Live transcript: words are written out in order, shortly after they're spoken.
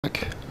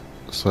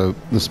So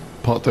this is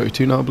part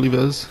 32 now, I believe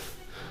it is.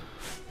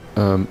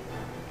 And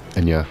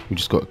yeah, we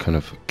just got to kind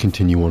of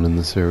continue on in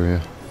this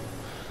area.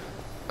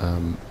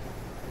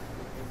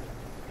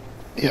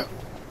 Yeah.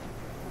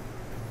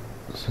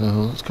 So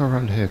let's go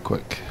around here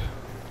quick.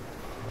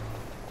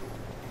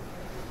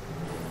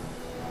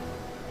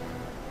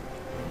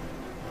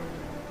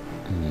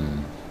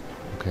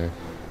 Okay.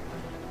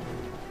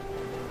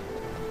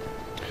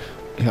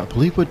 Yeah, I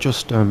believe we're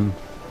just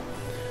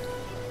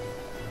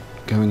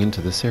going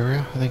into this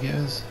area, I think it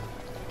is.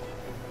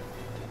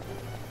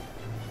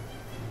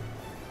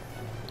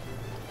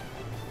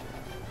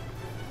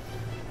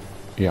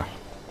 Yeah.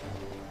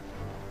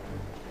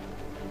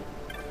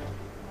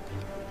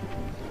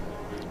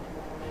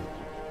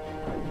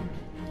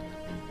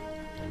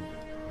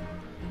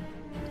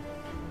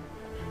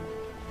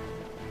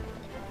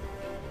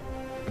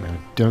 I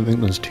don't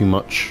think there's too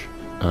much.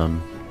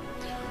 Don't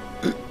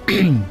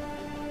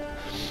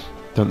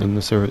think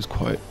this area is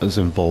quite as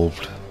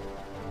involved.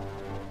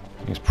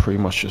 It's pretty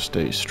much just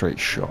a straight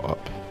shot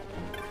up.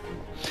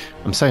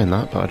 I'm saying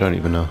that, but I don't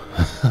even know.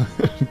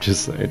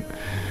 Just saying.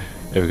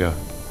 Here we go.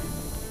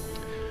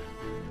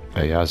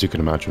 Yeah, as you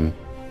can imagine,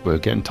 we're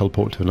getting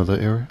teleported to another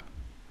area.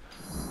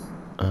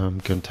 I'm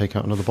going to take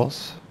out another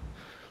boss.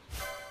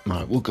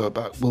 Right, we'll go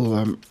back.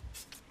 We'll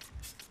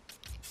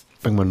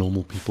bring my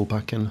normal people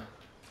back in.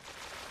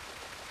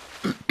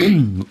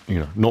 You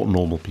know, not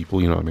normal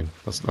people. You know what I mean?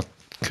 That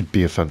could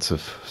be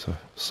offensive. So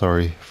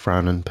sorry,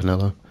 Fran and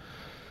Penello.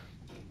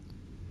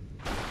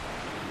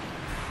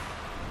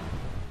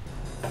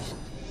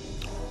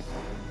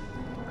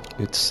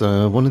 It's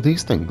one of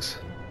these things.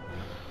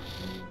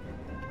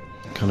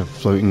 Kind of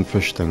floating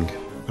fish thing.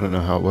 I don't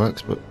know how it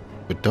works, but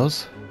it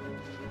does.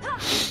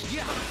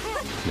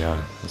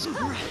 Yeah, this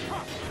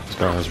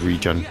guy has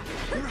regen.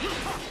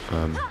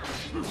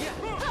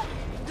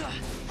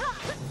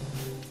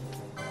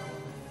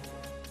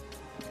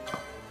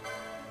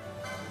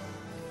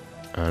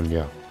 And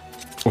yeah,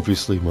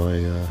 obviously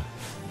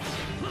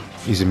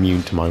he's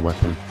immune to my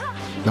weapon.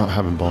 Not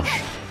having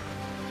Bosch.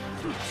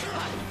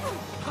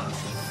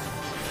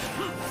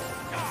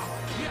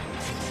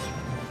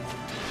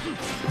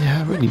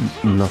 Yeah, really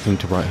nothing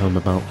to write home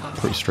about.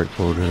 Pretty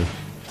straightforward, really.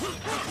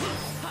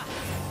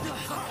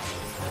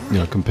 You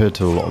know, compared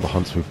to a lot of the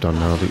hunts we've done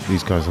now,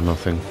 these guys are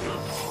nothing,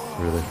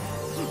 really.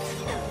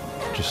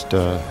 Just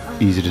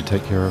easy to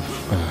take care of.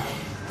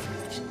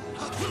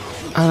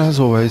 And as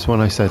always, when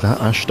I say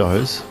that, Ash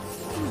dies.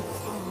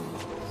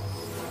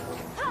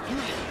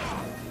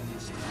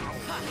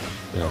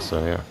 Yeah,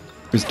 so yeah.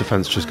 His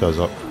defense just goes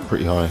up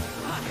pretty high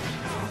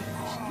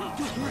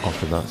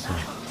after that, so.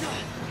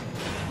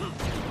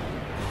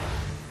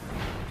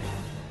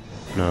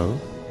 No.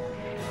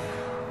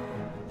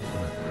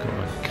 Got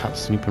a cat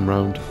snooping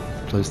around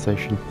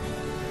PlayStation.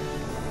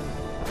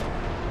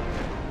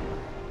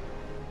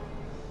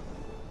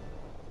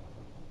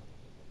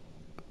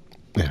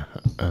 Yeah,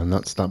 and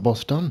that's that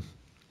boss done.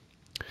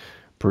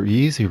 Pretty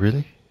easy,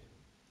 really.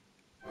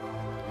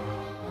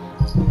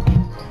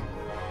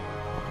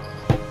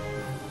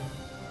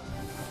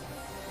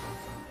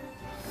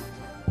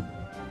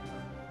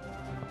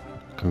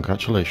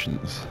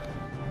 Congratulations.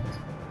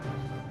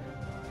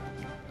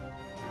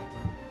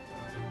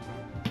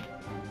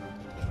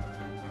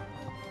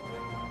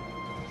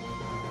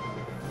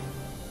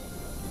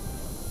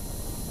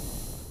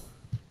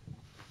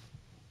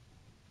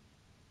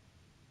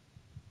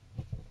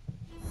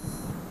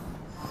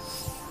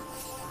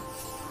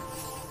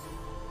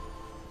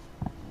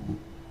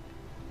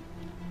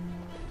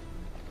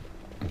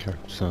 Okay,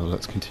 so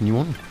let's continue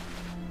on.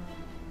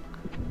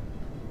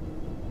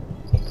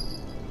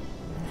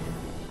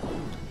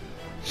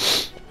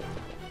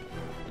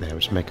 Yeah,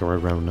 let's make our way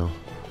around now.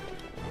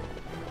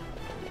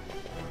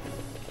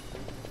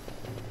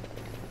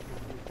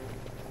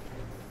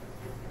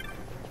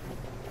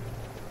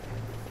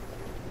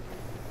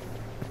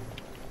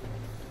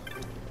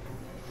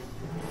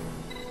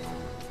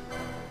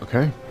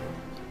 Okay.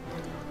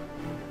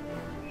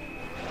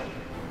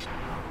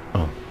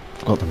 Oh,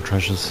 forgot them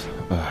treasures.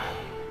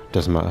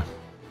 Doesn't matter.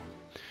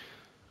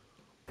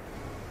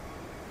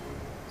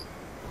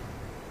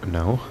 And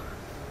now,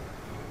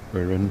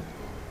 we're in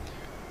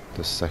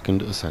the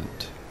second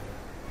ascent.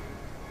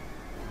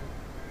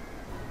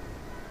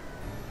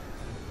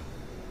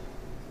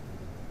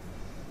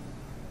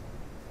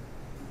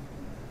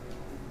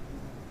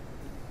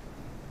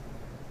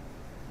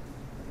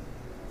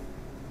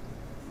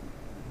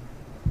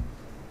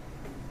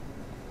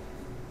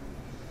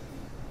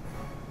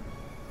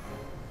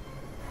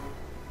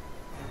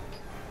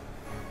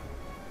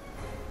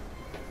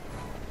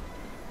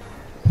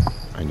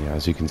 And yeah,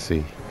 as you can see,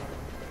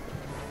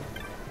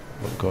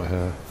 what we've got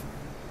here.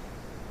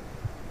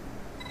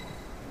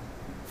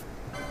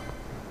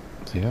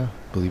 So yeah,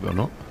 believe it or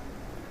not,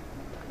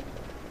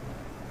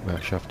 we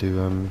actually have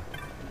to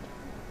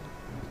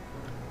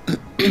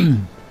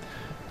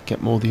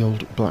get more of the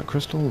old black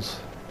crystals.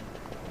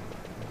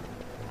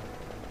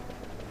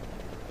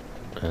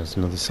 There's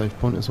another save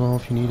point as well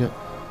if you need it.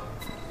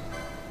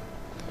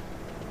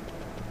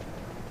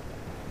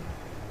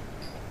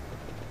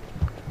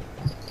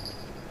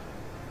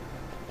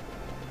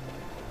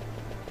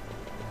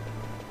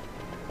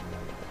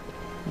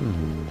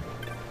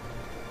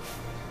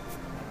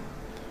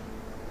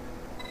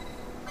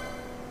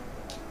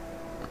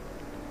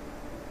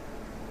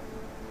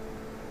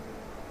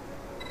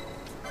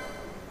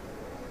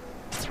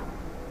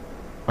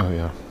 Oh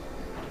yeah.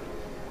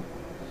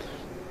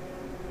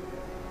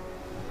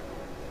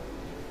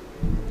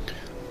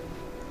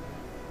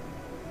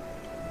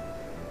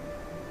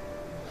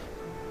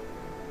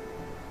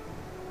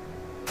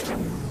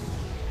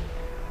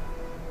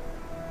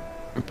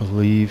 I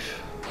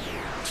believe.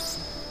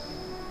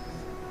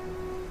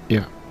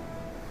 Yeah.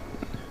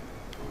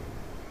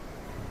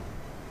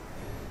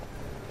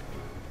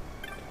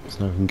 There's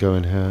nothing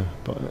going here,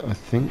 but I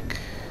think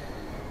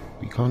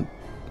we can't.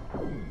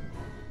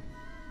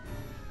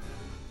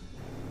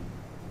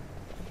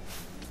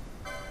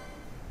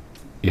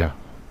 Yeah.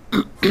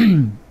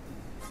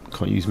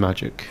 Can't use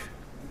magic.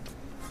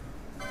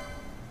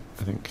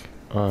 I think.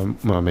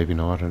 Well, maybe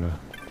not. I don't know.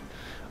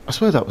 I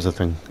swear that was a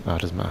thing.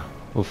 Doesn't matter.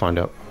 We'll find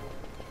out.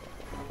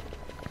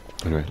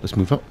 Anyway, let's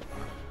move up.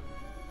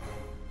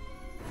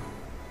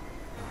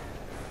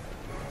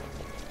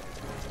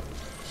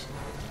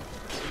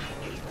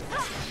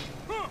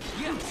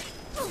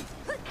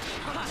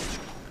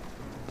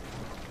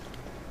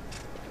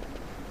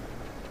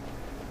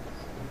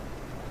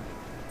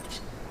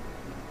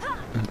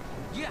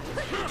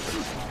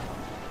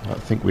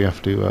 I think we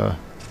have to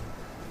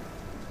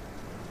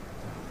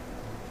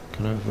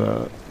kind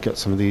of get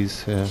some of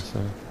these here.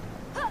 So.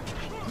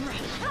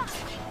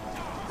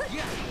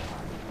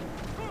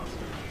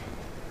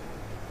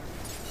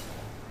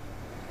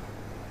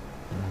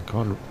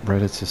 God,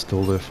 Reddit's is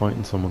still there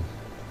fighting someone.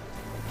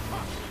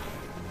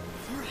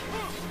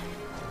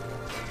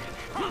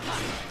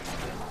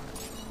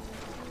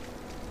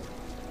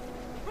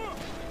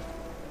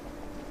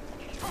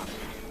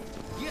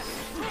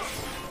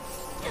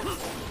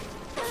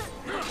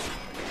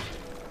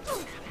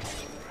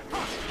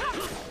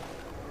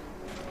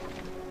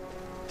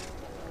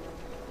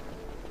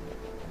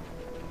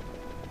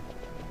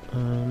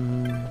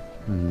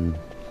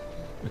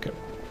 Okay.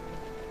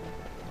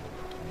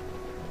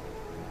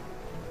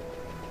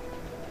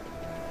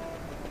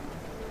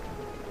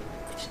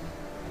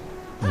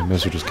 I may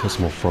as well just kill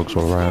some more frogs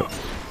while we're out.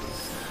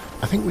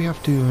 I think we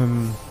have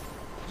to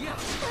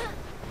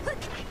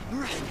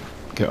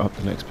get up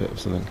the next bit or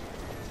something.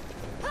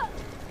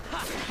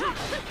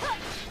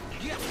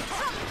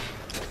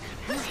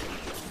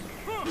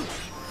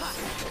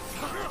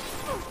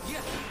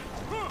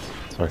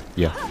 Sorry,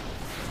 yeah.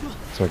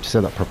 Sorry, to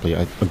say that properly,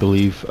 I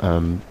believe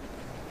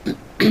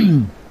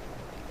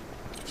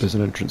there's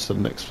an entrance to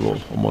the next floor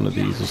on one of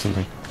these or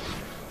something.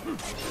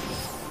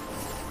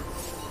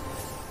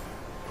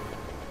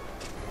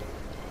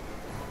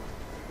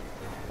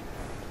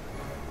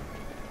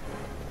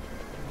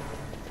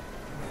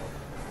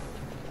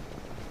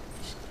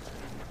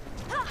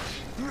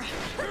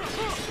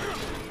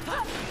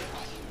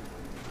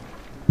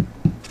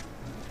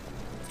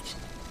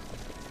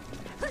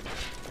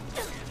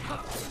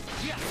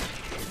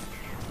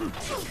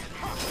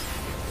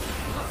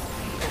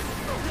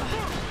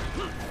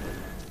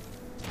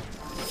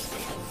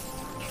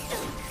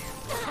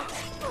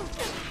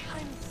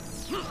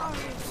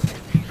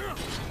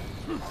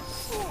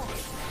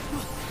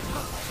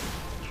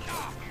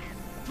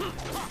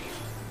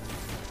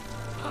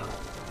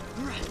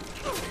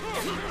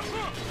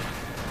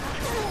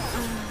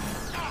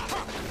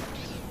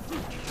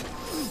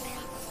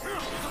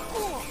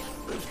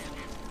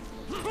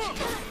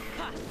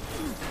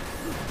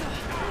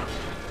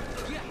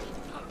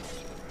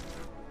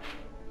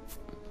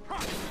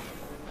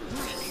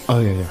 Oh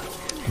yeah.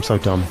 I'm so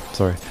dumb.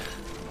 Sorry.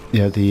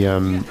 Yeah, the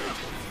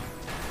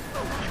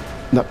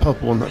that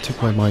purple one that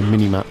took away my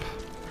mini map.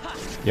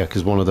 Yeah,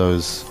 because one of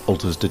those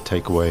altars did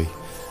take away.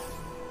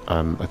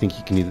 I think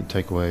you can either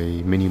take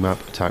away mini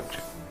map, attack,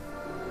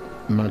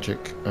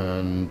 magic,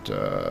 and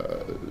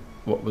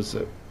what was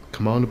it?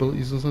 Command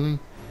abilities or something.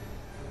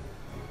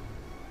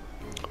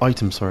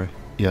 Item, sorry.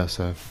 Yeah.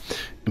 So,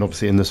 and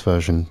obviously in this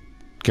version,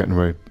 getting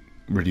rid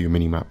of your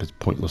mini map is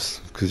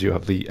pointless because you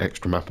have the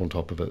extra map on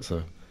top of it.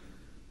 So.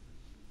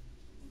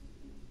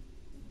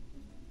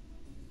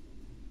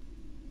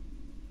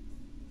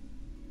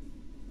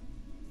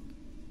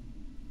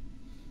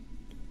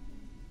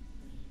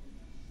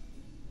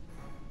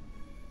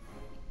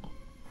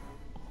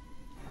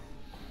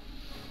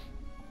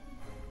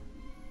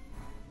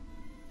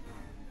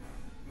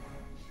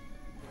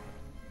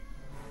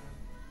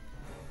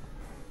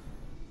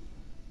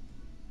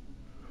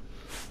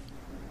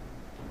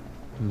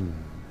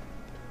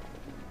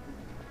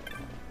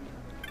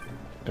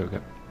 There we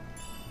go.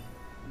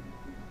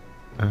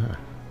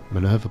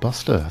 Minerva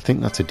Buster. I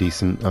think that's a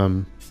decent.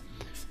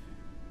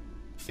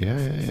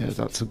 Yeah.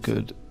 That's a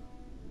good.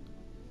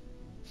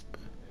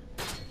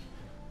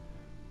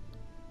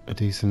 A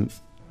decent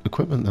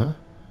equipment there.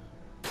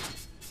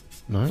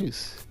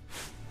 Nice.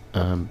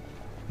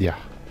 Yeah.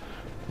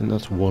 And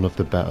that's one of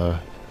the better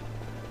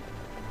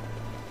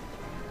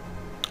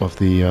of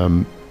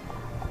the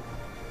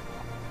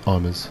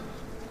armors.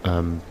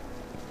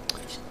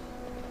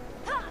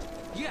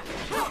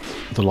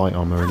 The light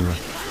armor anyway.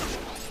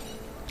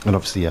 And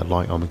obviously, yeah,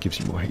 light armor gives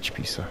you more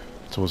HP, so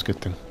it's always a good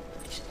thing.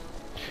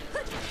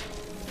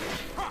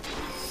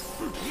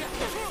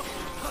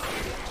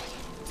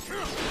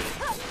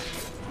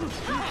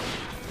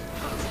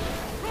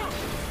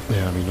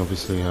 I mean,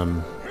 obviously,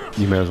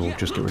 you may as well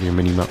just get rid of your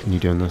mini-map when you're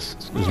doing this.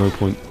 There's no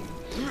point.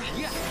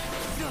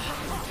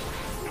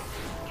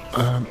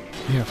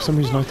 Yeah, for some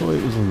reason I thought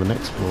it was on the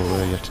next floor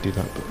where you had to do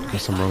that, but I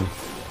guess I'm wrong.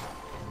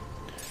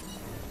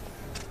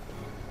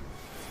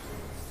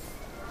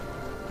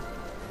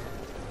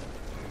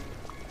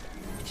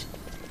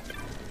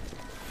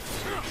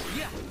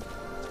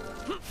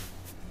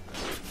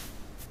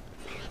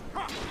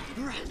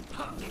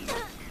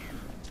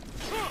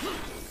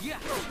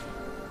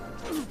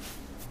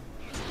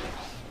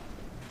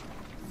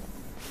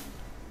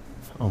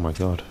 Oh my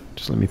god,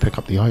 just let me pick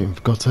up the item,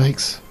 for God's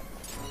sakes.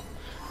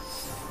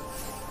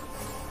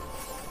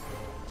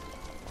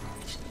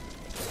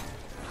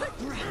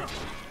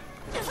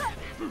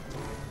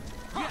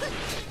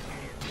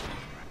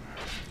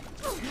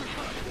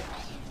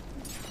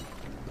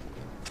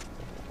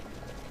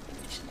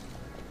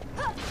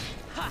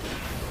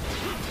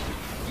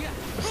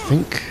 I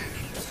think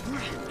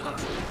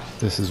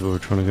this is where we're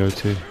trying to go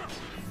to,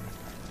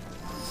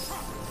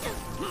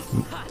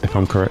 if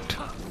I'm correct.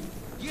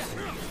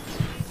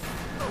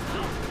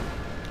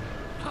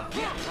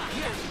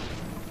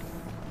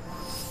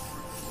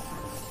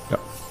 Yep.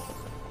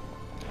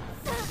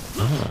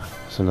 Ah,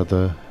 it's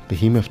another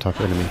behemoth type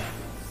enemy.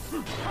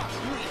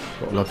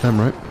 Gotta love them,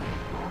 right?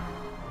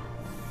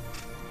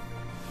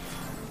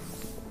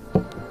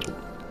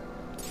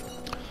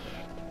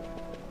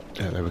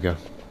 Yeah, there we go.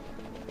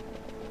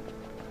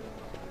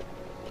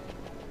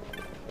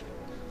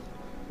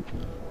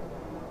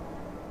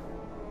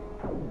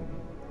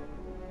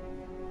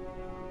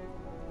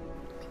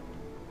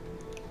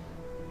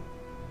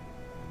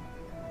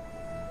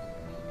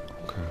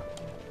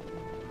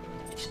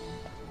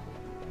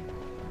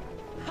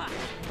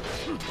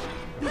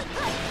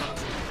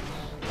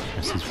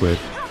 Guess these weird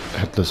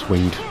headless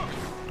winged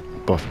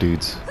buff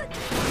dudes.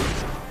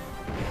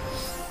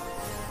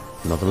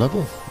 Another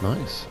level,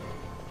 nice.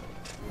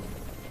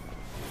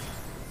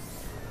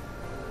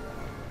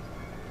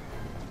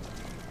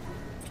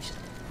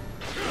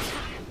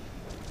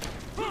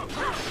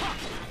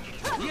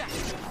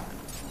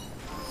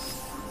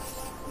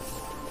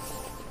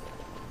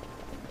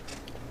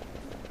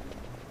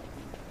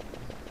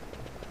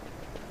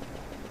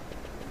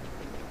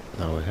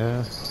 Now we're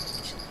here.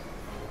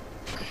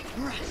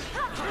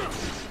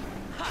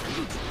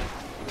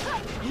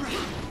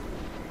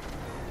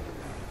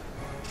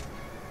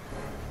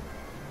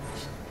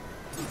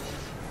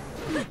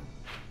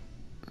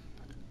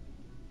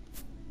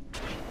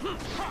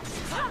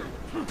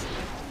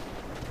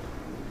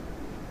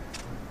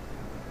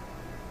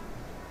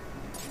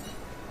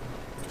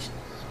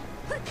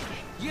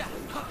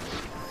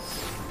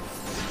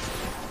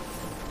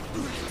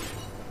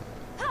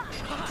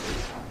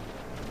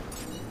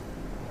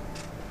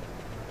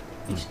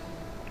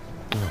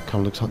 Oh,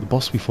 kind of looks like the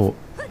boss we fought.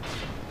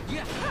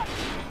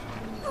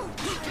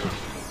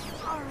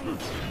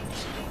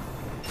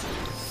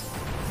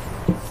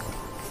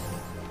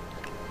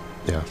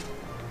 Yeah.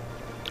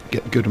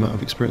 Get a good amount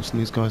of experience in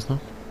these guys now,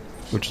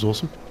 which is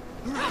awesome.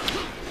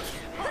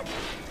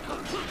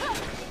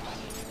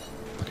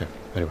 Okay,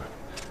 anyway.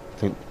 I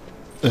think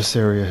this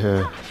area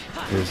here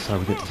is how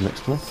we get to the next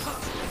floor.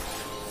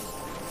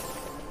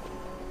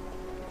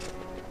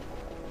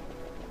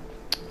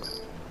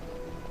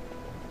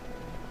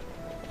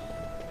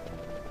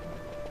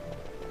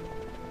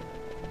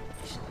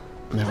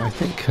 Now I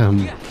think I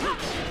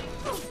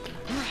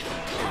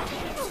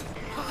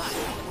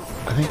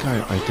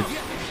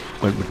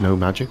went with no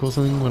magic or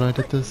something when I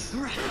did this.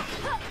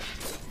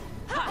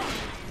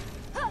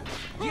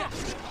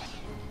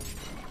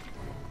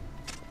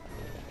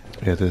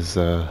 Yeah, there's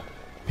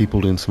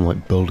people doing some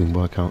like building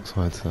work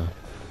outside, so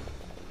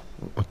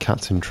my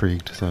cat's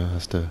intrigued, so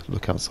has to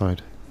look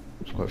outside.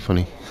 It's quite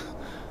funny.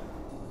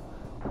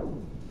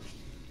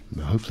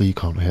 But hopefully you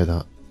can't hear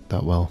that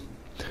well.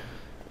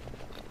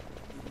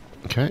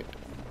 Okay.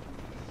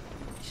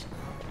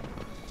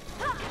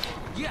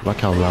 I like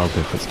how loud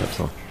their footsteps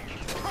are.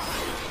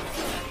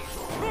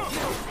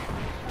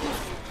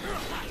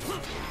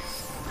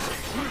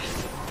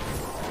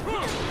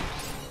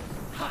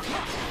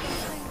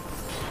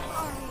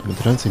 I mean,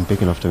 they don't seem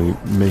big enough to be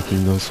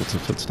making those sorts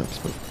of footsteps,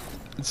 but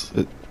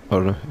I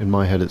don't know, in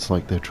my head it's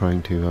like they're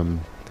trying to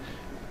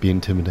be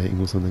intimidating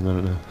or something, I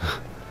don't know.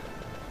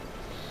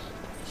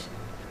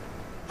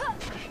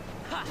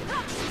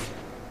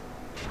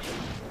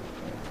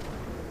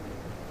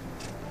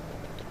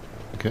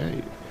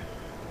 Okay.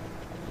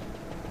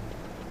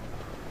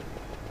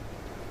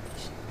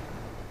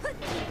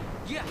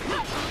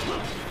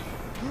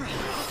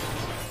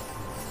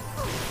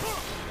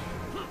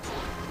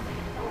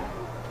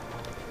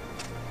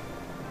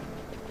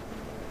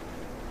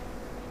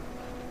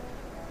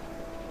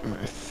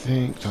 I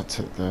think that's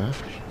it there,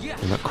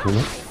 in that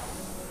corner.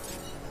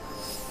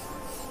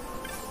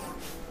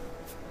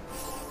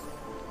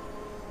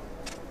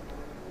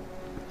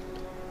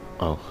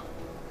 Oh,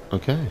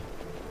 okay.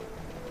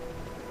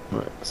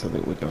 Right, so I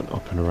think we're going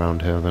up and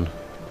around here then.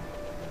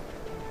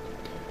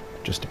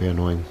 Just to be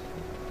annoying.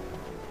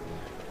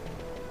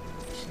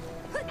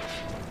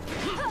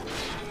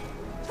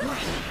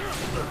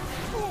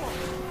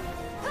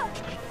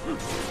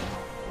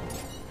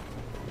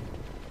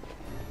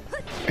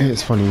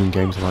 It's funny in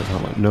games like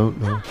that, like, no,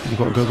 you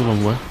gotta go the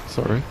long way,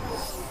 sorry.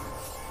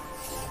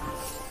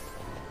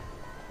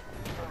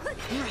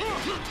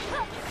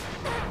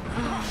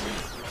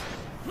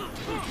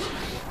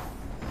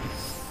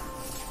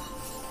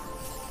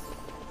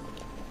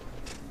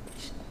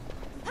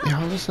 Yeah,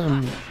 I was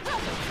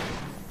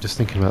just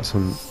thinking about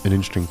an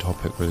interesting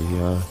topic really,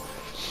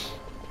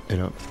 you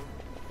know,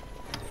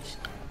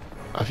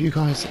 have you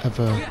guys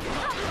ever,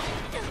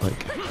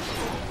 like,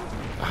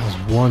 has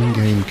one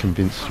game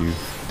convinced you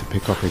to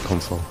pick up a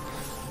console?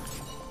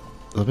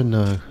 I've been,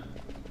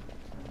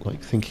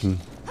 like, thinking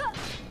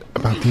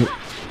about the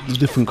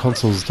different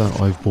consoles that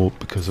I've bought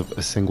because of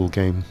a single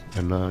game,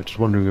 and just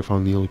wondering if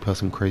I'm the only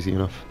person crazy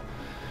enough.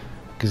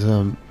 Because,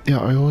 yeah,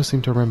 I always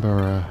seem to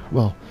remember,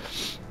 well,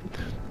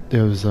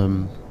 there was,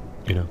 you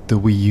know, the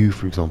Wii U,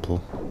 for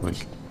example.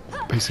 Like,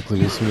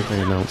 basically, as soon as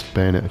they announced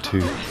Bayonetta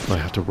 2, I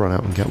had to run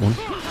out and get one.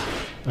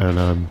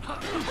 And,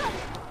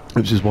 it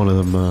was just one of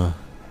them,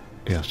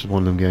 yeah, it's just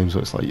one of them games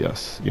where it's like,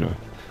 yes, you know,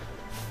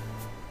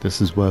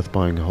 this is worth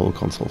buying a whole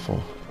console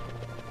for.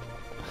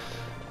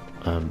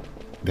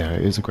 Yeah,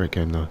 it is a great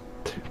game though.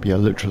 But yeah,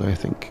 literally, I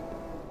think,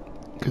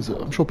 because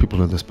I'm sure people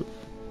know this, but,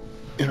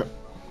 you know,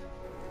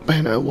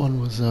 Bayonetta 1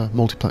 was a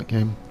multi-plat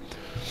game.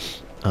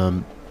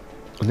 And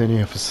then,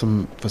 yeah, for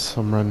some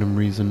random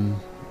reason,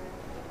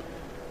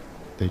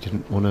 they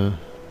didn't want to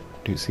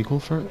do a sequel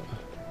for it.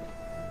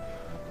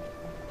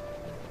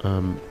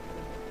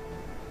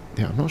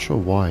 Yeah, I'm not sure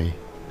why.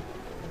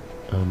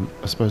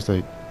 I suppose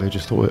they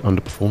just thought it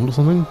underperformed or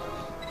something.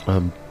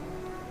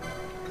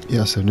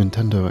 Yeah, so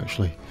Nintendo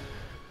actually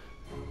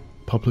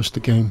published the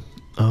game.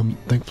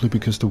 Thankfully,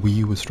 because the Wii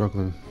U was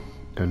struggling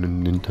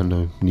and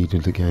Nintendo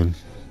needed a game,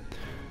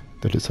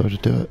 they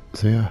decided to do it.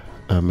 So yeah,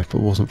 if it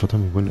wasn't for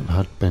them, we wouldn't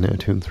have had Bayonetta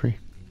 2 and 3.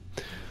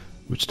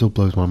 Which still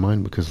blows my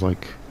mind because,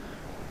 like,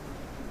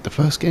 the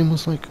first game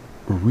was, like,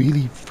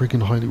 really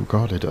friggin' highly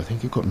regarded. I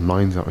think it got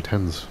 9s out of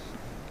 10s.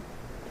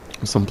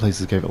 Some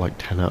places gave it, like,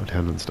 10 out of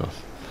 10 and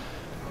stuff.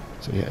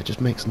 So yeah, it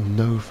just makes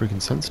no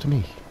friggin' sense to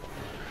me.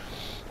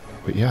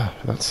 But yeah,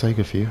 that's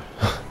Sega for you.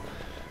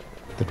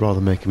 They'd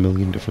rather make a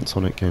million different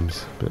Sonic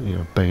games, but you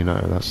know,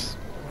 Bayonetta, that's...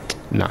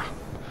 nah.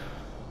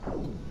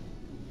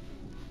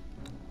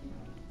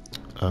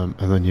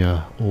 And then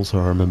yeah, also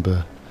I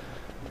remember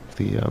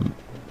the,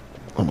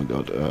 oh my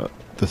god,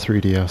 the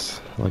 3DS,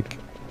 like,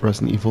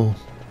 Resident Evil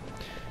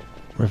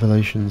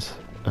Revelations.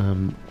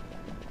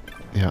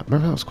 Yeah,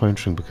 remember that was quite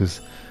interesting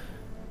because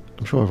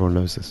I'm sure everyone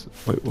knows this.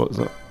 Wait, what was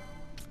that?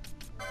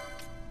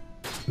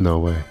 No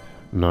way.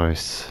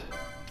 Nice.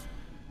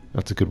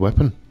 That's a good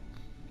weapon.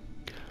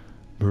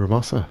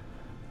 Muramasa.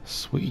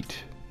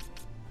 Sweet.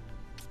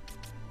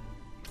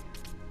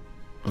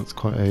 That's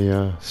quite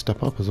a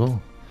step up as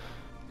well.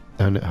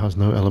 And it has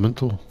no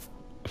elemental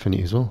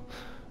affinity as well.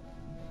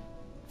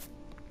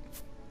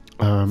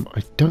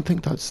 I don't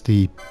think that's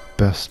the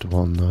best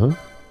one though.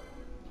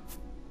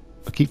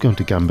 I keep going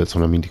to Gambits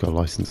when I mean to go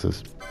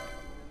licenses.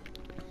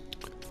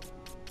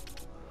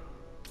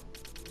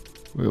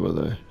 Where were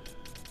they?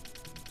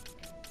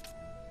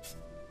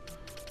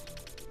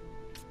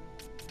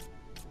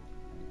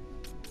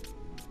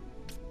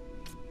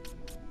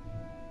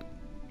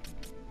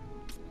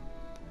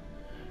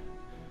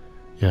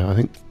 Yeah, I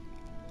think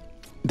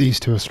these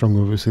two are strong.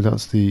 Obviously,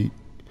 that's the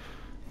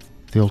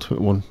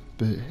ultimate one.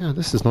 But yeah,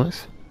 this is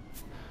nice.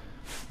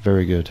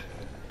 Very good.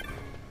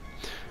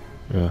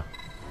 Yeah.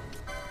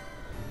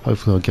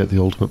 Hopefully, I'll get the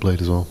ultimate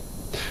blade as well.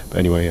 But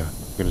anyway, yeah,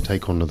 I'm going to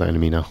take on another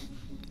enemy now.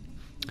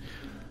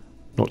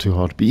 Not too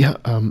hard, but yeah.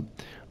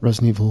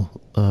 Resident Evil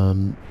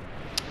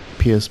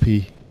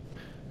PSP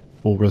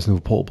or Resident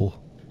Evil Portable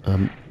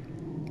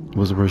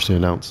was originally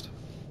announced,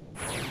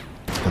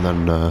 and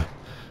then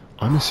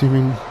I'm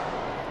assuming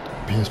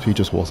PSP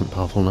just wasn't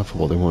powerful enough for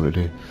what they wanted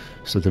to do,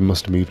 so they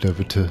must have moved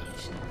over to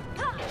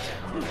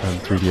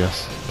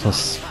 3DS.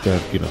 Plus,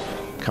 you know,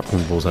 Capcom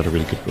have always had a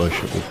really good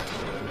relationship with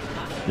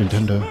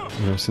Nintendo,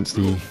 you know, since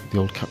the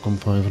old Capcom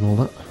 5 and all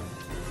that.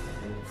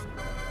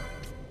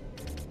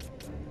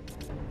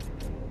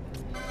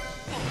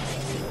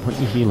 Why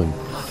don't you heal him?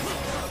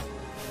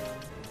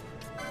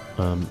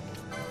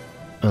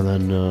 And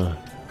then,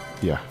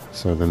 yeah,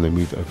 so then they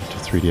moved over to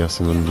 3DS,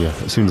 and then, yeah,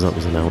 as soon as that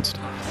was announced,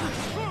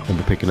 I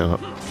remember picking it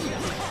up.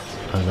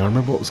 And I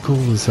remember what was cool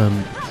was, I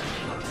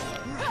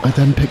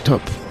then picked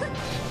up,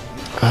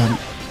 I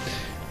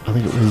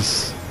think it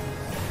was,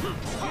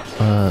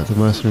 the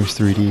Mercenaries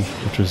 3D,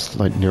 which was,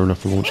 like, near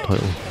enough a launch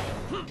title.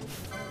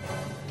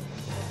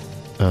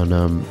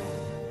 And,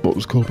 what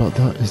was cool about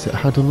that is it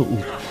had a little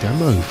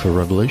demo for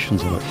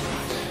Revelations on it.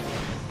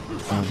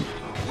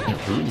 Yeah,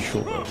 really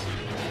short though.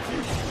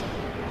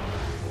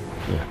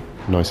 Yeah,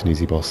 nice and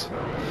easy boss.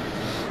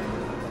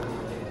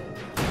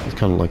 He's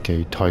kind of like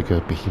a tiger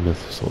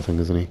behemoth sort of thing,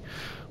 isn't he?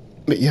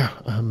 But yeah,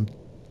 yeah,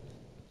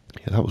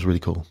 that was really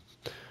cool.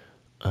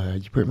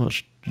 You pretty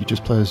much, you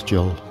just play as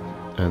Jill,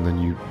 and then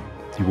you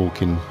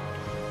walk in.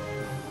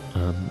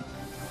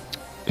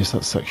 It's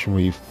that section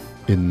where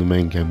in the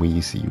main game where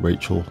you see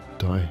Rachel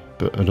die,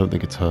 but I don't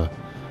think it's her.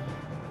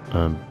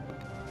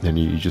 then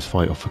you just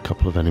fight off a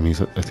couple of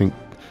enemies. I think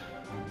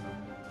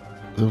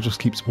they'll just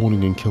keep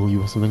spawning and kill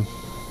you or something.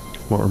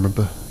 From what I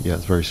remember. Yeah,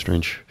 it's very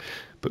strange.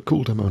 But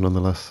cool demo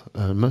nonetheless.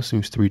 Most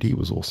News 3D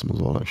was awesome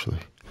as well, actually.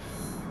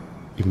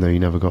 Even though you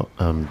never got...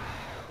 okay.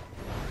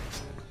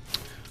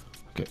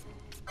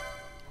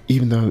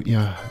 Even though,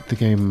 yeah, the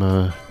game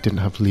didn't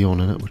have Leon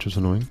in it, which was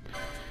annoying.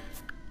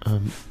 I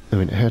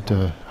mean, it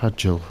had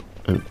Jill.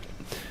 It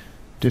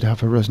did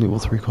have a Resident Evil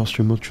 3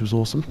 costume, which was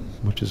awesome.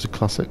 Which is a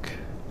classic,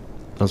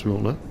 as we all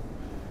know.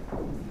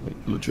 Like,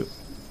 legit.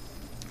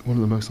 One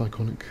of the most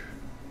iconic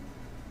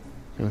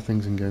kind of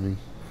things in gaming.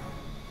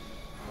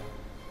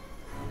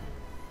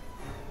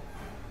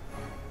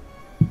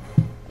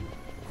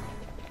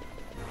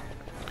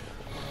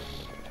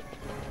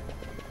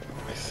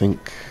 I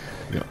think,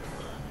 yeah,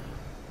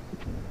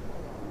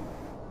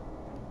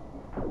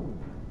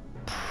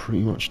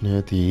 pretty much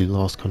near the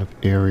last kind of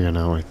area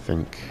now, I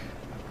think.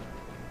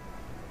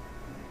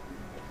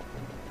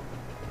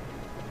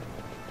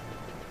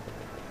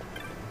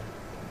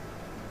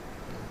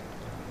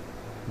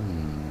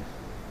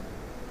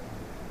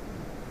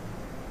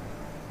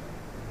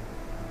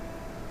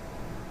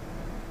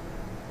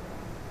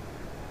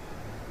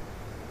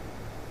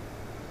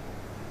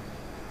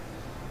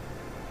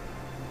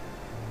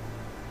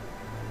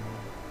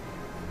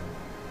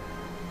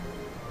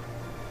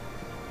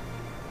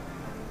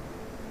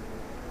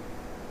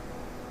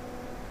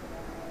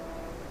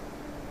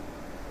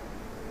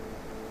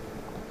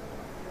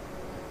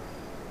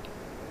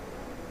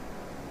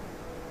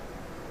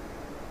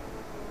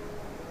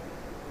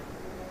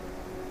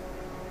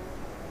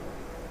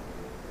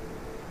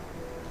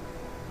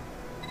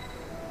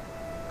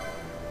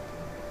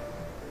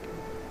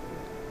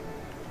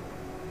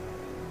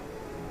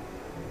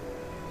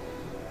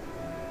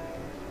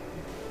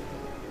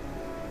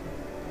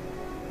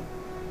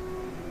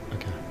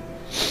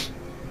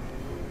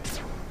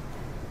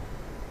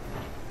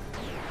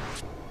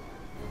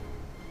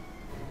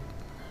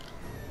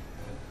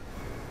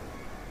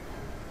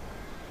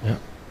 Yeah.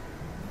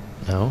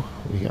 Now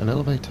we get an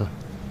elevator.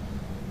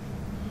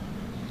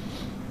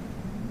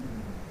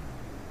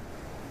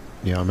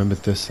 Yeah, I remember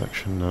this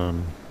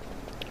section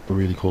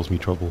really caused me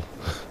trouble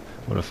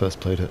when I first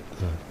played it.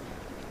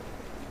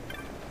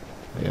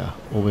 Yeah,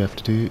 all we have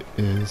to do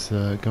is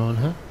go on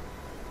here.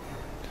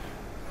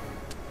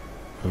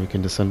 And we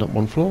can descend up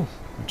one floor,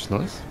 which is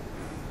nice.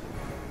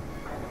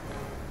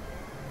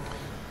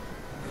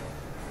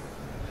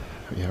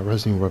 Yeah,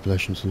 Resident Evil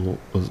Revelations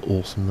was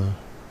awesome though.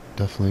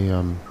 Definitely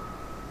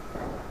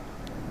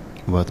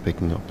worth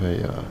picking up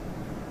a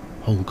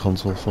whole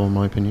console for, in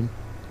my opinion.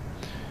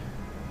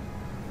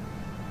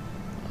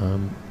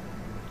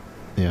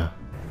 Yeah,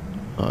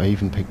 I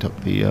even picked up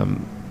the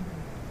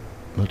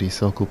Bloody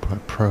Circle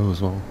Pro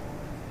as well,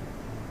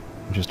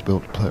 just to be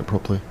able to play it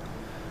properly.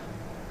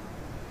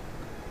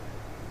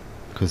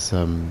 Because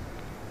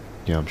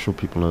yeah, I'm sure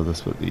people know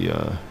this, but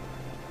the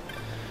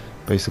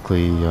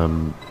basically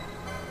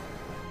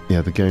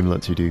yeah, the game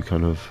lets you do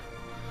kind of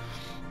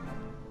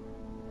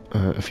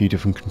a few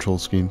different control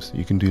schemes.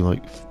 You can do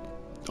like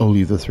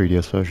only the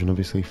 3DS version,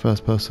 obviously,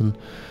 first person,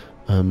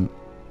 and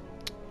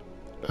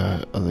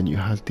then you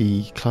had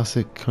the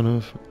classic kind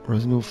of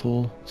Resident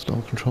Evil 4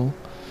 style control,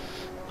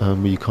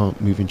 where you can't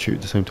move and shoot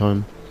at the same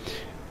time,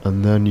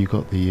 and then you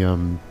got the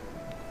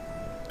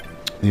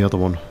other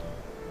one.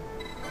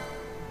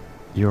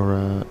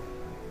 Your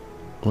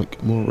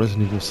like more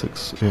Resident Evil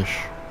 6-ish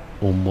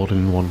or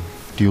modern one,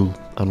 dual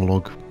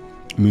analog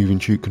move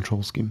and shoot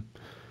control scheme.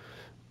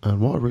 And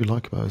what I really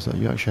like about it is that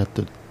you actually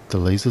had the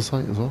laser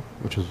sight as well,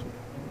 which is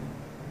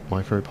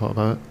my favourite part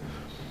about it.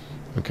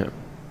 Okay.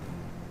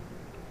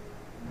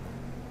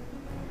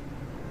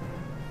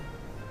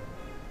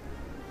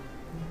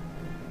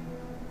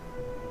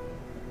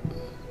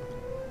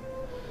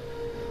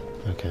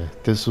 Okay,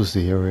 this was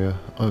the area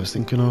I was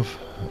thinking of.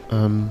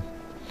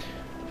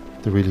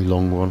 The really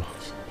long one.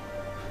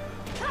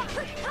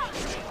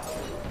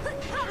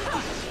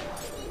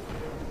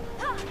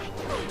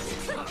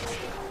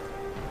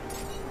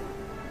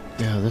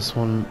 Yeah, this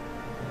one,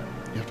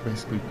 you have to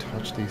basically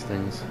touch these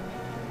things.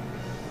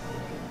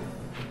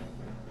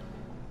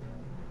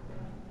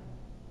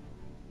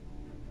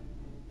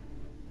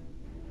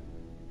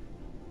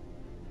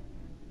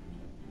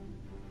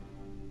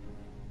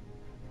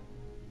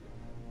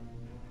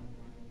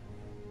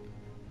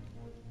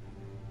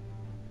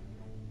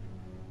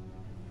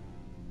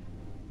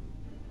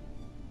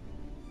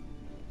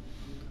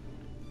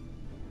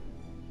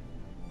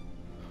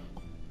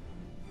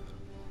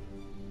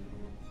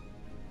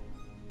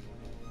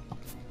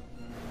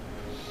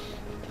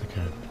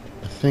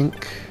 I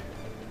think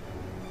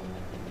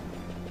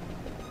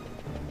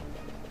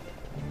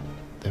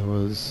there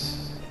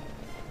was,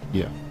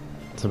 yeah,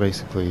 so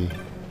basically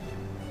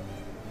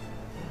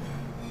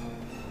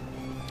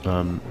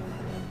you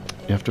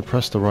have to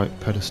press the right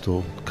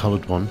pedestal,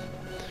 coloured one.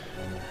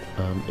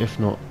 If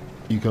not,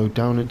 you go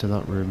down into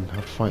that room,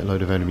 have to fight a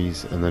load of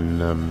enemies, and then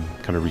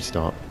kind of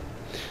restart.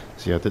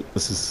 So yeah,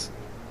 this is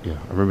Yeah,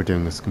 I remember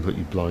doing this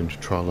completely blind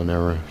trial and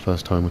error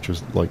first time, which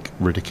was like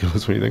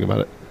ridiculous when you think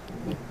about it.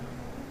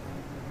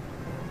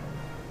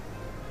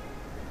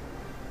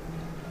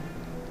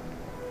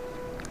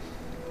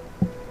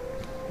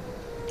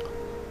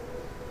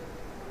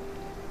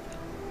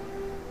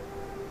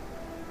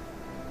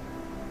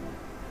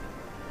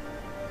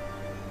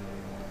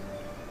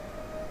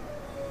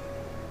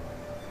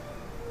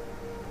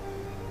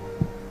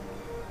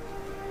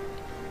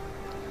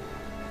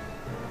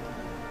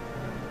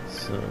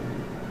 So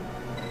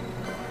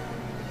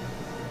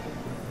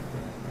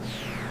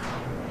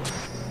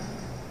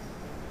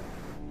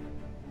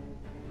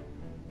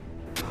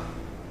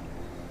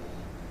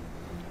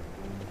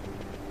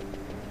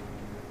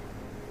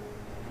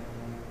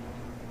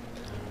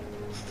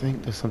I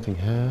think there's something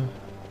here.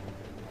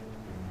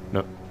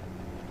 No.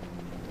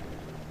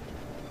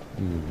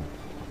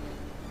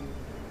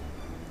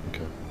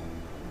 Okay.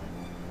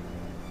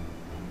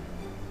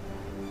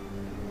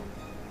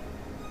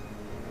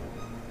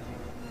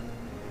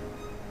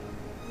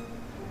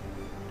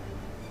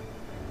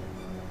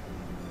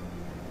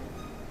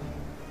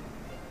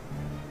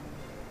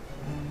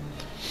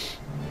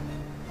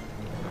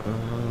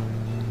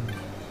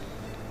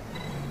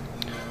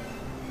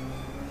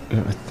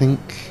 Yeah, I think.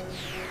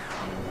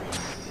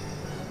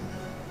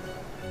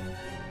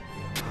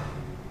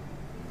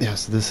 Yeah,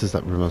 so this is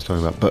that room I was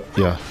talking about, but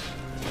yeah.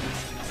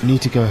 We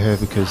need to go here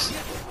because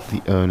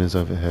the urn is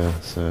over here,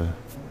 so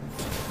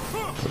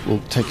but we'll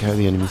take care of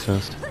the enemies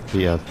first. But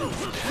yeah,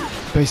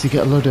 basically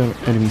get a load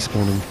of enemies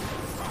spawning.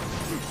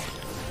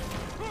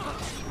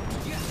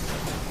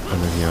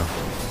 And then yeah,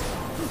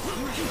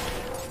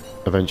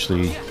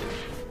 eventually,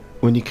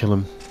 when you kill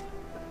them,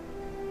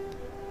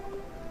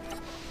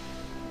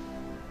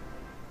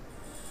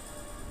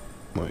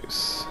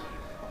 nice.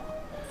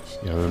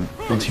 Yeah, then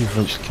once you've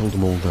eventually killed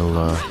them all,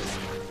 the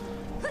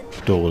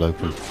door will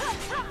open.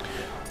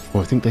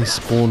 Or I think they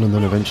spawn and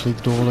then eventually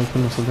the door will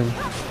open or something.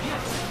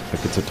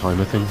 Like it's a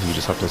timer thing, you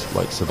just have to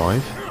like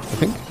survive, I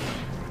think.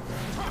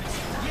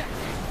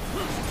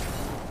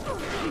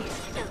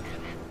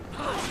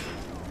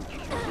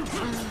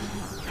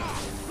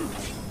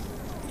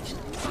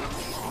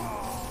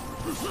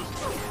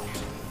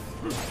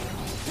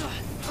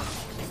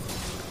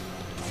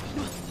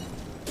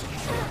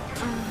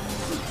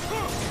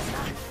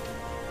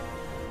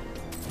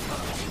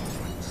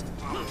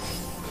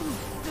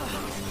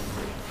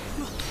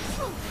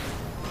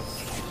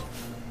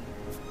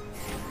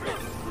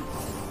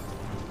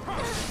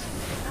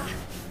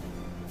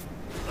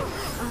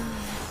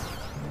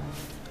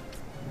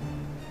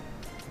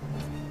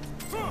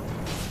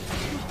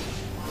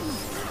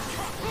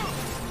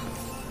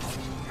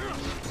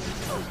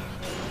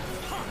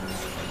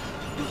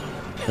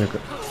 Okay.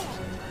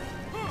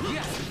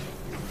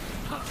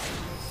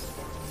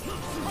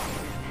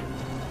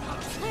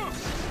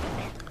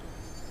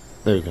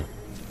 There you go.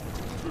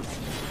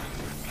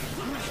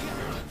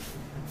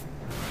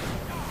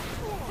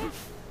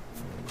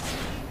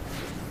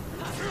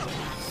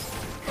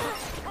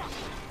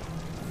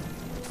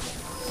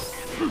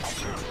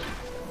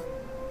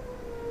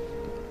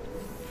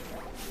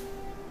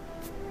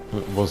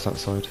 What was that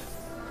side?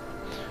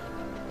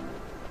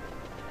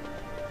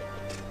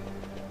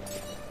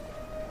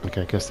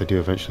 Okay, I guess they do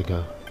eventually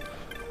go.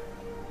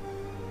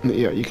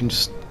 Yeah, you can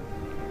just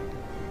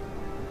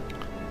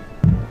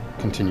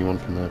continue on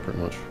from there pretty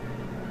much.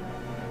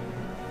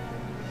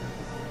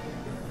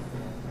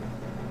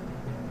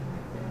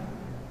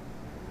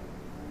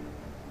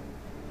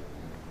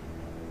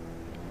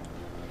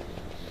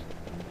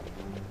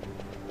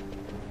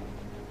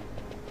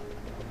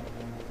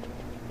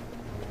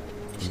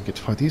 You get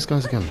to fight these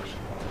guys again.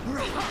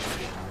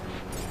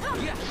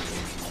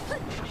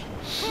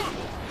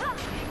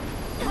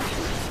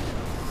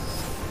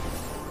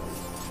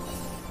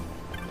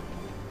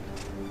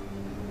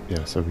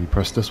 Yeah, so we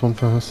press this one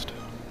first.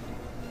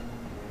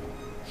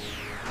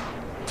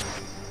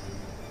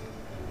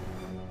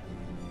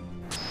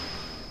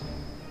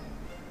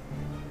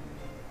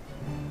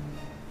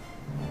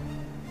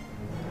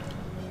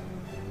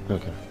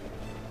 Okay.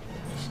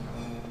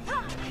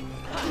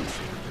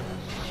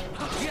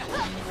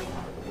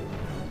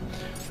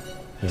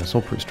 Yeah, it's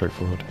all pretty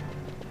straightforward.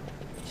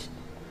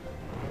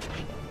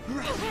 And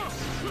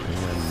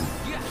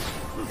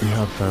you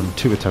have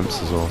 2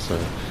 attempts as well, so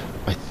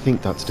I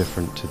think that's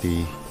different to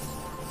the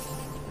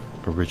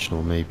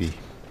original, maybe.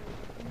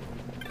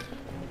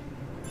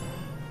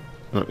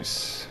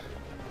 Nice.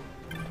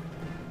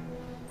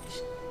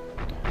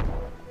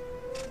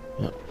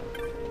 Yep.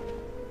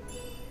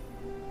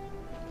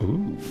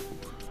 Ooh,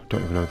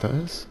 don't even know what that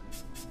is.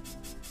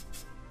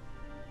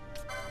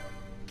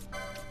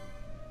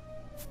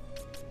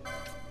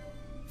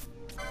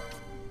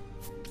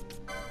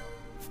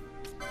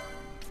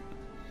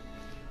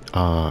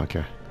 Ah,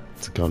 okay.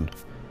 It's a gun.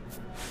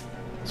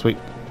 Sweet.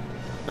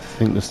 I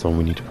think this one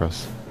we need to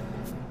press.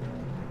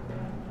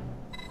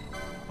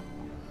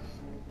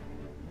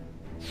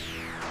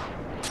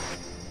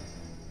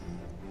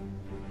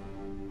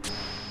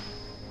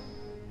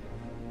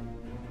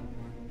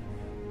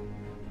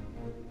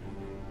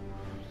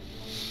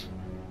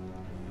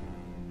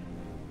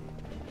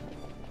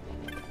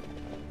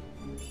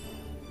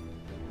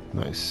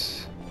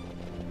 Nice.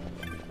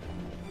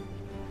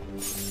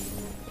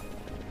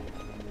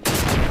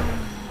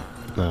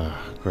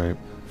 Ah, great.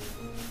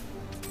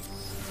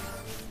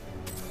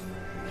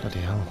 Bloody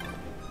hell.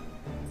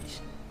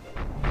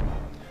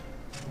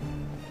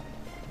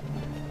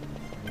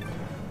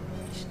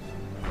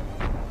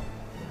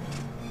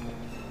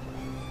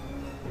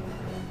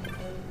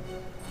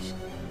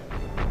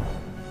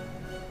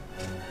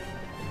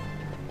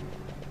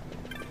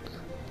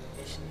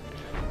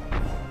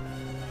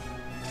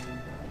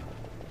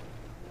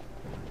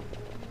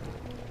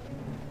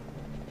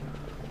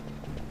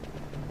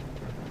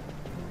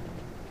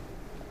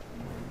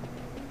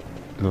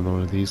 Another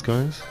one of these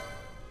guys.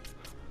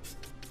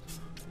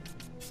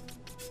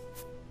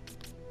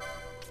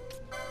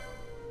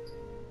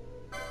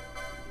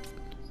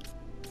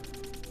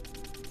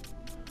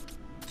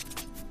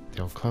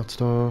 The old cloud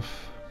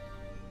stuff.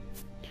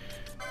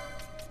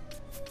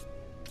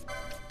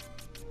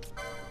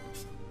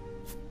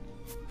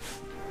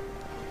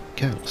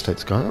 Okay, let's take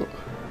this guy out.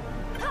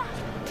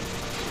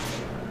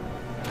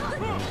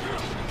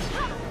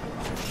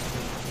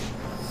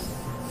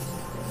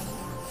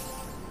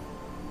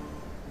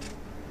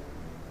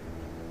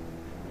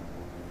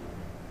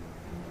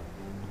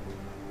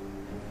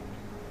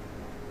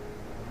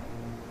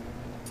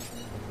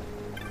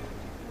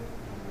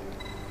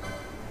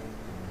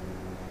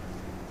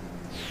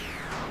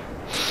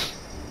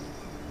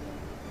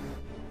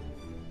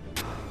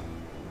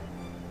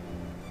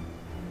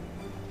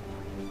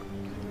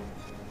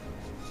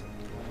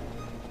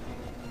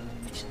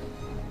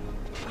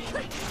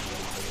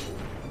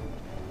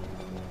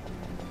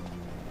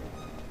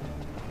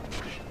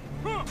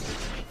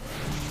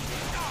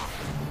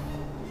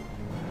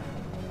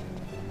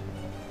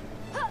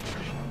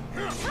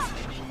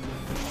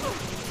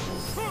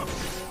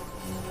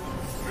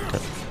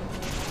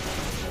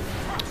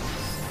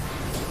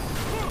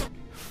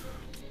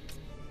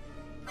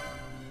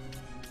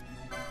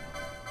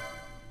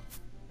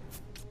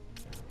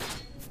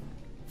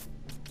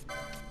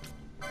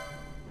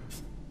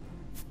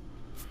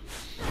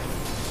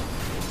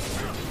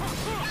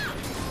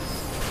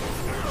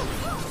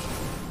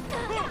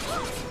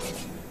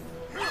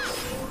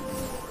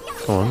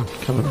 Come on,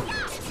 come on.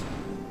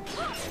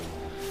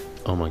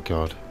 Oh my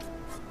god.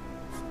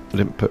 I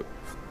didn't put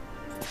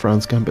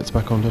Fran's gambits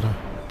back on, did I?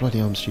 Bloody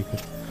hell, I'm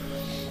stupid.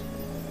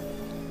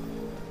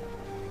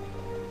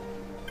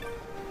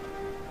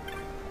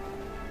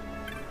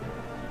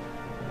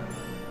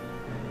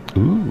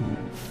 Ooh.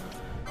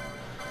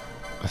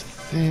 I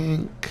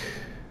think...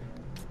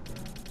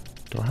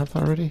 Do I have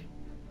that already?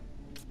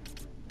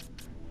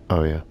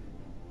 Oh yeah.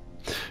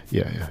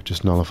 Yeah,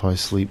 just nullify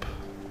sleep.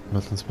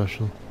 Nothing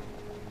special.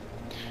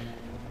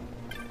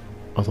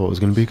 I thought it was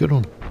going to be a good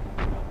one.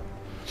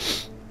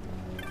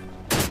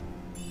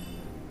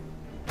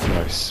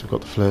 Nice, we've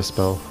got the flare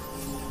spell.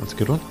 That's a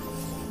good one.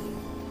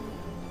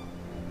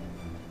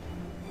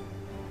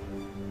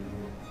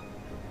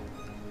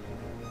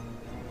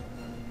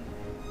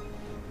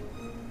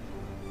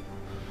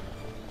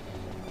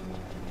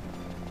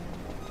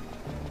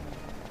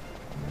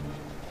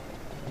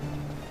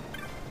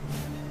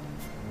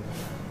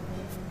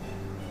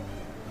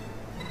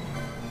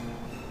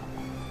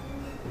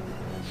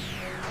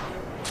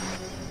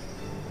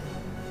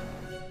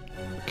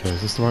 Okay,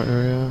 is this the right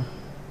area?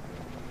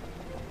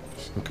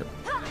 Okay.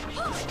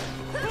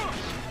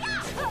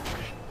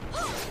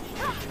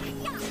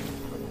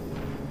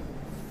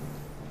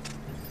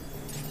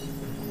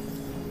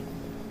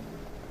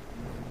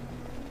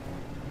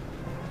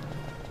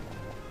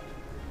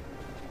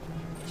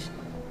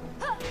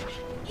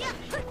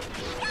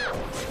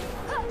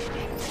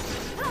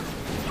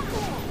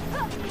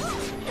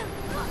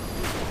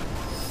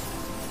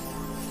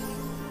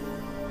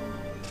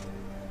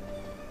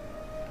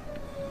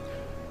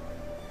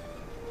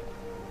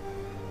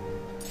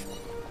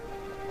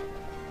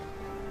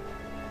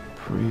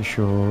 Pretty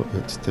sure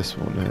it's this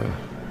one here.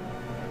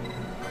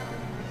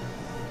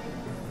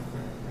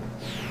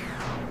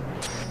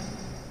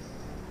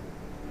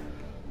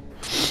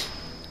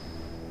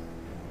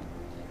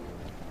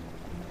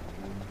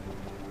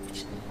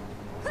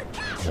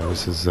 Yeah,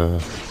 this is don't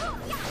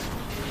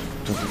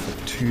think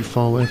we're too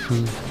far away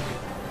from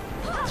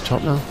the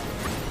top now.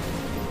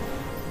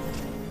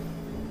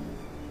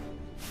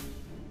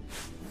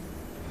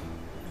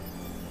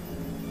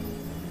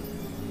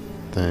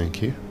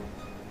 Thank you.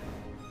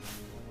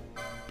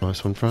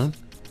 Nice one, Fran.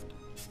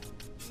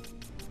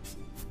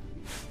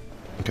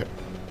 Okay.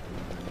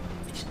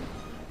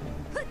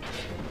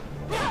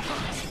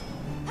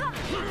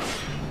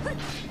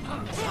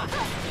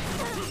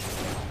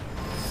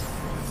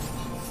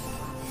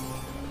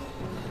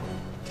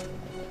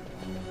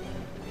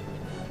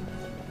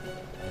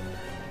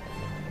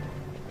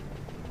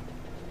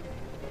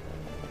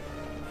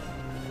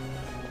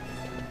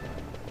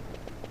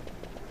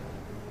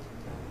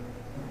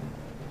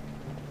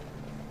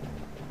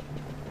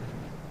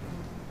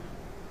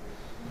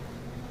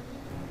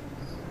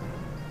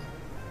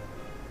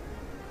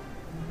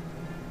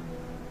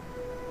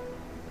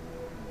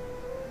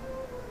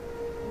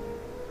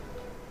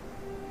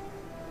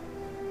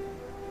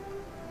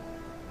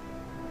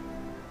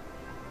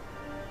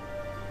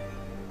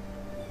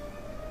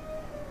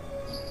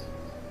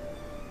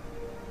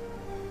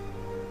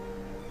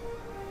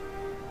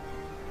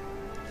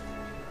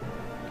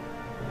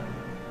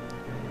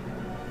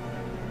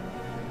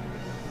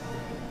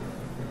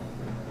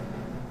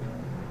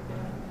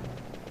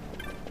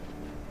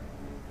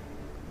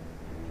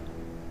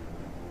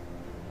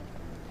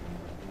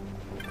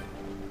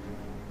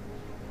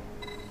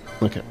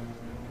 Okay.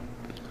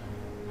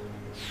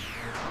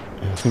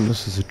 Yeah, I think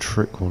this is a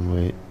trick one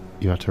where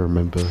you have to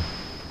remember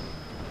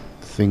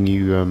the thing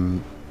you,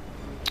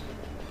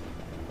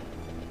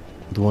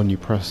 the one you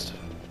pressed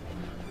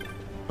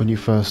when you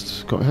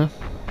first got here.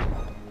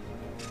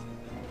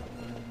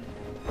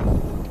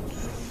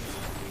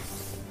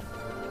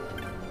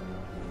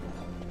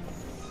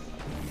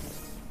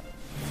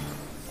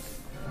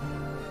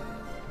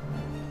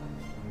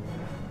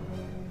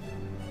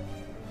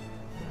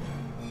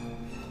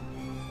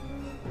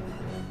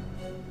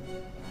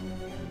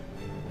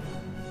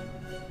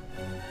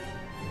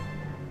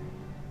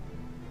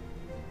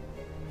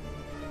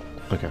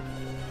 Okay.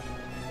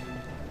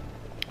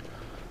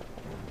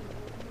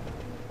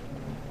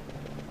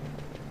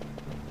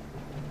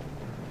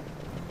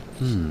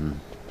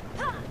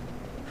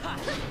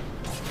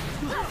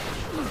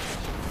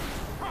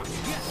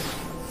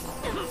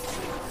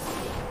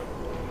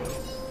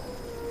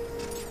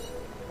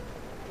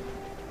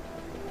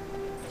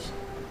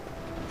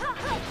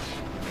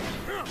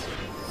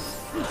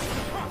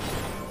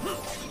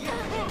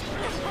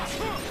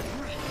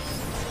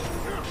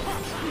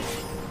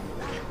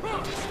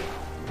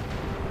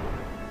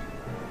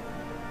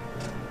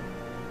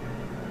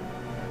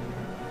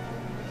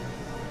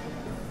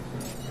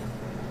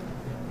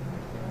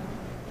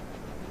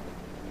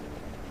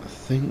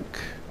 I think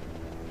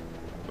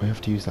we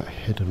have to use that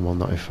hidden one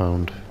that I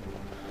found.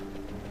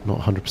 Not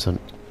 100%.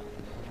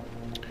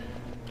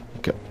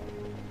 Okay.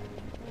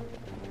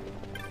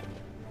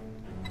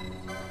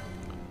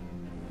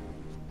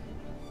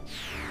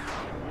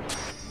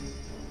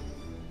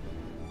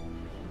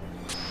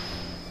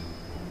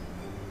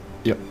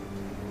 Yep.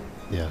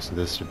 Yeah, so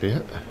this should be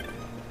it.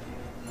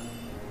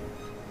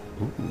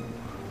 Ooh.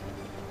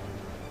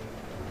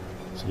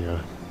 So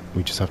yeah,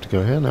 we just have to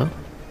go here now.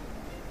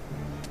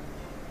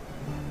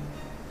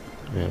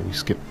 Yeah, we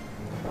skip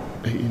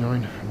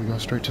 89 and we go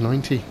straight to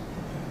 90.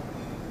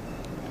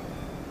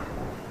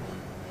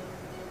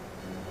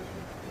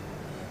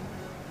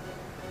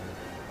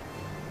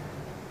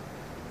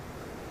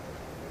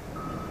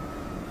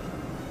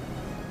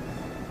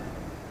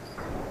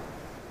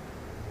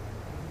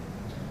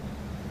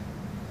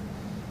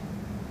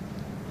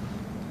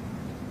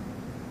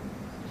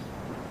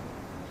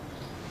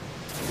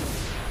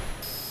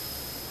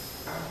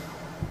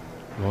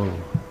 Whoa,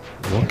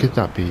 what could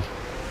that be?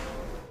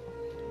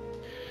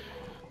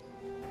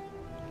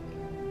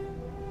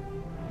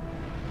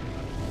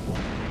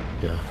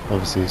 Yeah,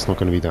 obviously it's not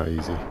going to be that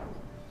easy.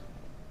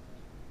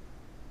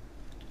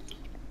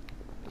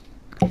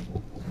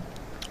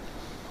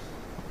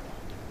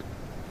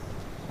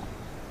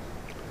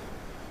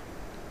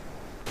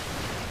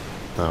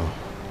 Now,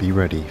 be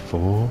ready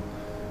for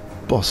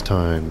boss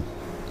time.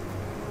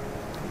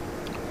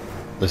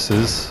 This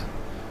is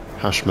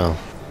Hashmel.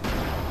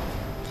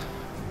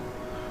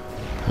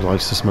 He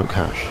likes to smoke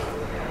hash.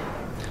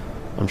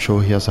 I'm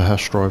sure he has a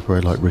hash driveway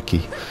like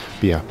Ricky.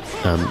 But yeah,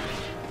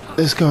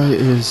 this guy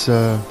is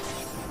the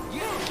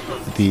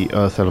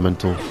Earth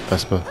Elemental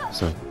Vesper,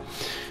 so...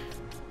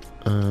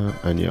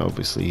 and yeah,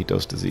 obviously he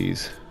does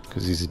disease,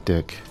 because he's a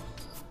dick.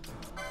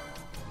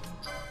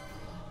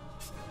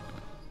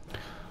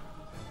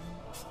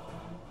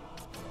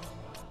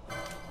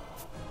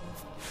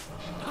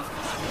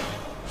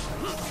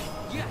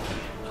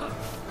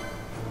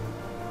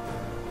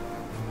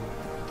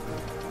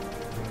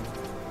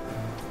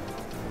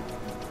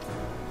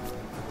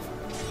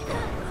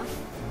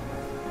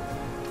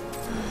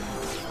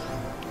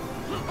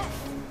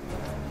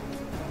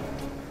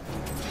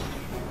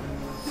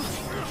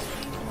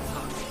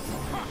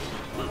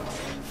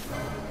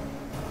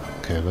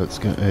 Okay, let's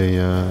get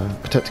a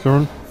Protector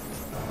on.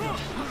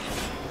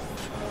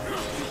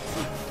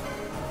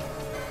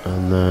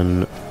 And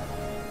then...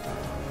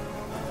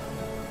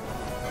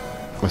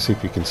 let's see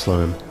if we can slow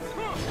him.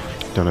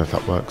 Don't know if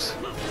that works.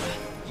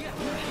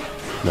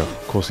 No,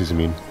 of course he's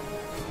immune.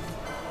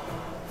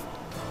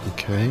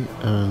 Okay,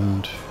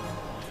 and...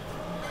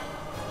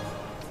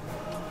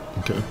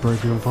 get a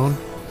Bravion Vaughn.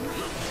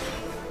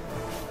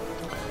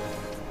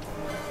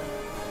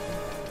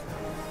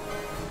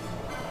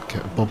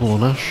 Get a Bubble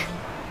on Ash.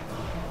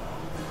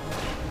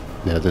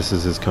 Yeah, this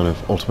is his kind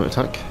of ultimate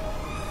attack.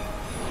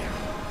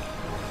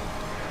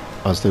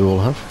 As they all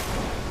have.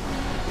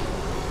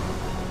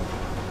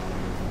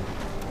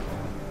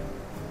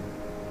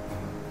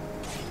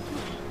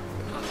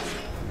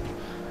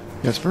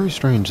 Yeah, it's very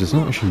strange. There's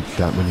not actually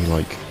that many,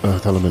 like,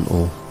 Earth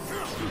Elemental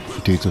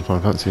dudes in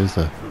Final Fantasy, is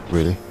there?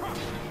 Really?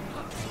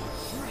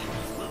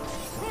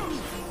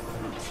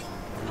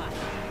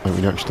 Like,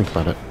 when you actually think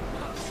about it.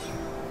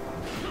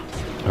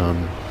 I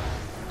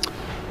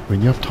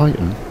mean, you have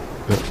Titan,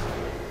 but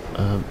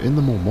in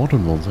the more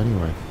modern ones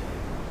anyway,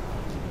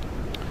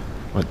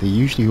 like, they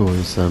usually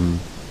always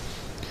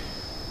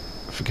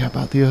forget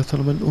about the Earth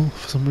Elemental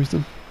for some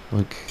reason.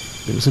 Like,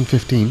 it was in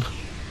 15.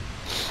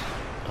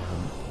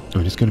 I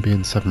mean, it's going to be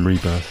in 7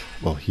 Rebirth.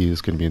 Well, he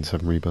is going to be in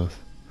 7 Rebirth.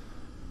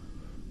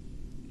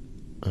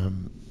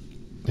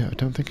 Yeah, I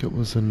don't think it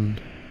was in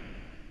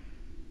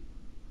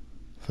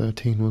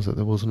 13, was it?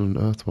 There wasn't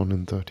an Earth one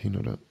in 13,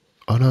 I don't...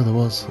 Oh no, there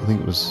was. I think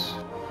it was...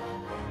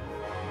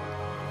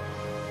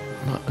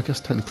 No, I guess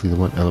technically there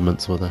weren't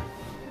elements, were there?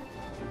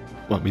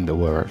 Well, I mean, there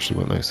were actually,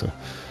 weren't they? So...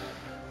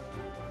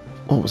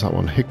 What was that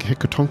one?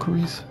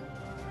 Hikatonkeries?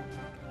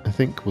 I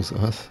think was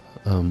Earth.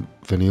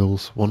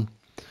 Vinyls one.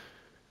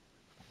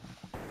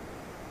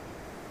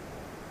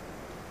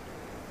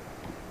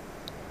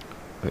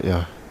 But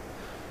yeah,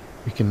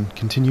 we can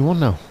continue on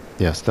now.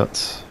 Yes,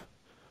 that's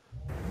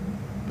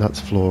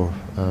floor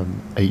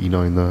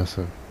 89 there,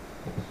 so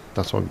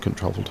that's why we couldn't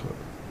travel to it.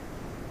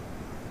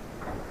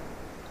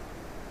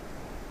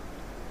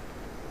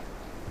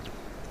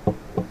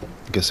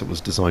 I guess it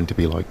was designed to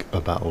be like a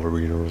battle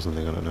arena or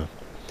something, I don't know.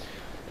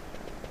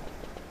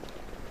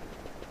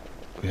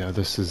 Yeah,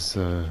 this is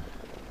I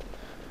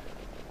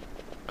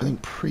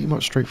think pretty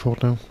much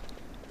straightforward now.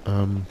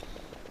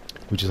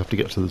 We just have to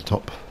get to the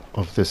top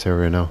of this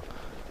area now,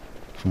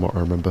 from what I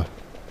remember.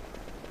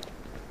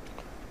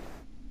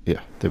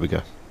 Yeah, there we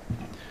go.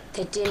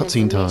 The dim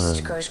Cutscene of the mist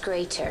time. grows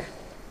greater.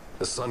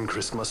 The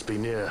Suncrest must be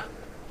near.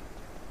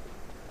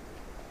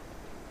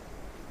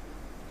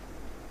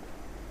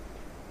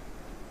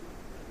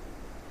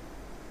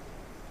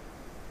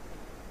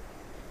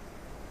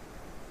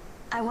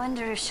 I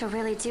wonder if she'll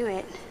really do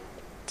it.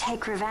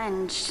 Take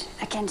revenge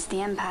against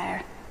the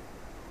Empire.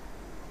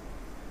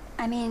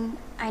 I mean,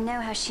 I know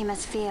how she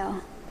must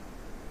feel.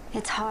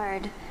 It's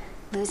hard,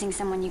 losing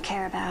someone you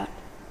care about.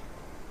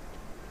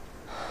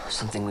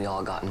 Something we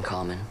all got in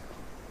common.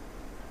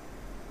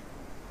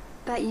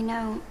 But you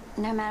know,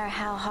 no matter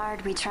how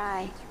hard we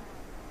try,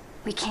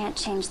 we can't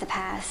change the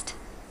past.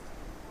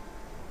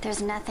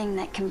 There's nothing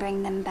that can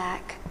bring them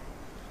back.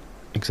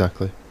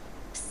 Exactly.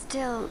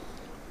 Still,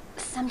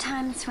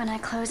 sometimes when I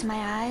close my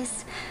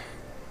eyes,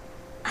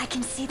 I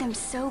can see them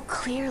so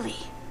clearly.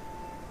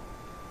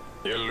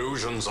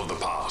 Illusions of the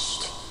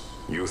past.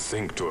 You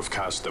think to have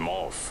cast them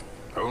off,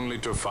 only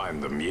to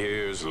find them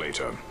years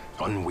later,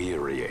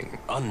 unwearying,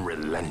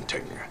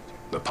 unrelenting.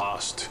 The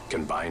past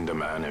can bind a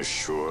man as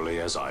surely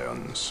as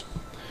irons.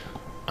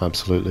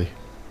 Absolutely.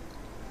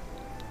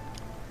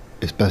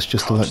 It's best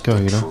just to Cut let go,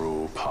 the you know?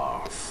 true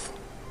path.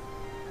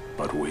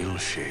 But will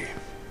she?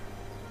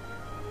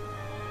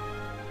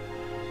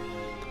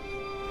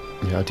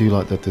 Yeah, I do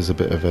like that there's a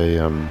bit of a,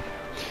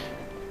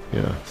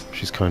 yeah,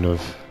 she's kind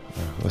of,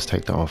 let's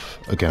take that off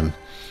again.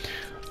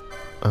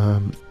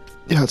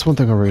 Yeah, it's one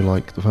thing I really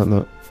like, the fact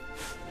that,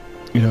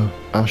 you know,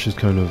 Ash is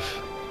kind of,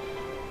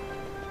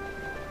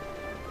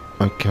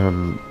 like,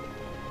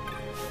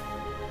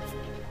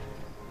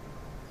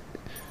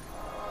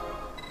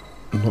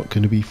 not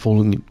going to be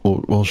falling,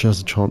 or well, she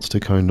has a chance to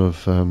kind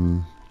of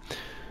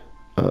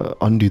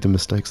undo the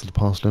mistakes of the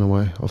past in a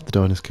way, of the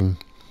Dynast King,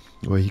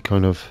 where he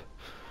kind of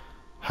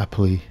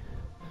happily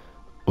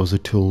was a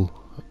tool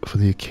for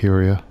the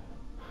Akiria,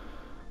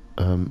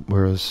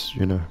 whereas,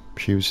 you know,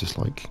 she was just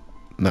like,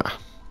 nah,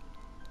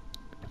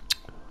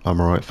 I'm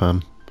alright,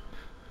 fam.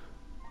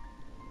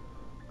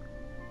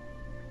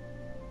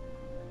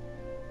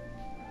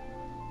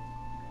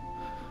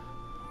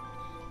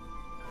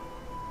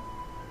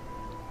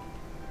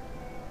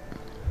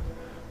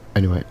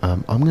 Anyway,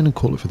 I'm going to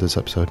call it for this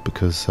episode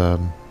because, yeah,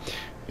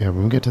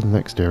 when we get to the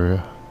next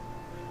area,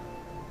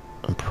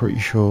 I'm pretty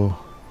sure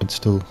it's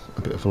still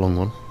a bit of a long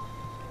one.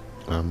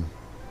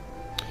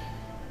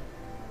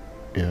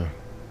 Yeah.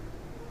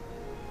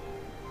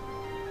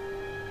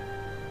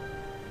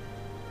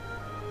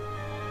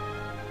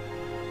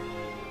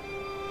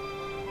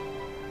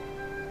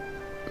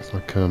 It's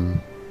like, you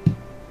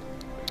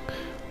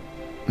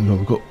know,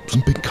 we've got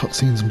some big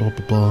cutscenes and blah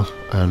blah blah,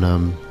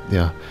 and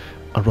yeah,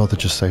 I'd rather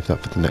just save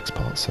that for the next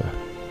part, so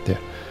yeah.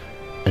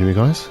 Anyway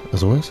guys,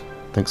 as always,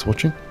 thanks for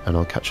watching, and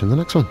I'll catch you in the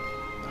next one.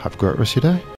 Have a great rest of your day.